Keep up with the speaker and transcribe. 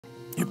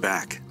You're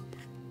back.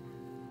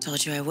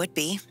 Told you I would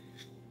be.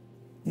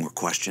 More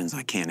questions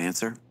I can't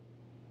answer?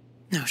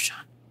 No,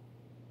 Sean.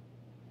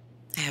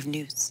 I have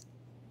news.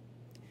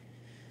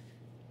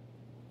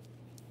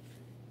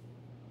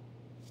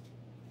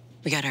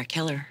 We got our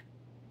killer.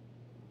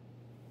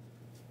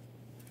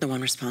 The one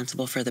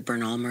responsible for the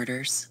Bernal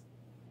murders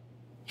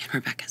and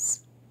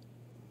Rebecca's.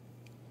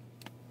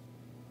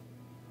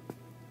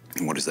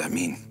 And what does that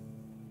mean?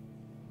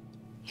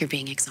 You're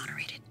being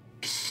exonerated.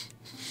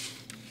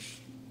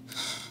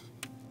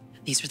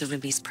 These are the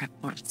release prep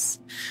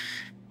forms.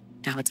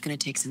 Now it's gonna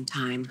take some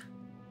time,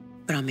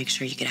 but I'll make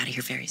sure you get out of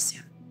here very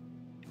soon.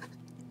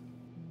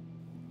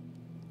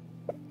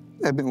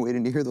 I've been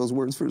waiting to hear those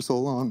words for so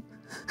long.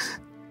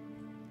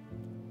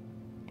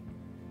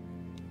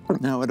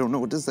 But now I don't know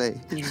what to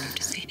say. You don't have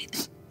to say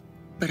anything,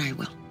 but I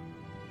will.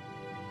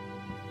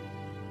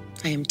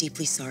 I am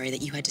deeply sorry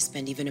that you had to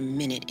spend even a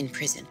minute in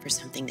prison for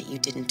something that you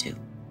didn't do.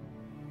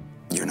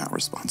 You're not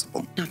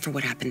responsible. Not for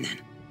what happened then,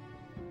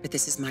 but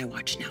this is my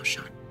watch now,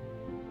 Sean.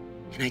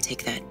 And I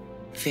take that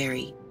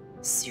very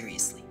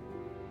seriously.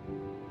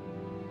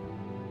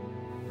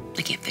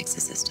 I can't fix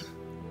the system,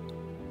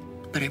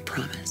 but I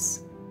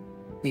promise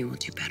we will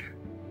do better.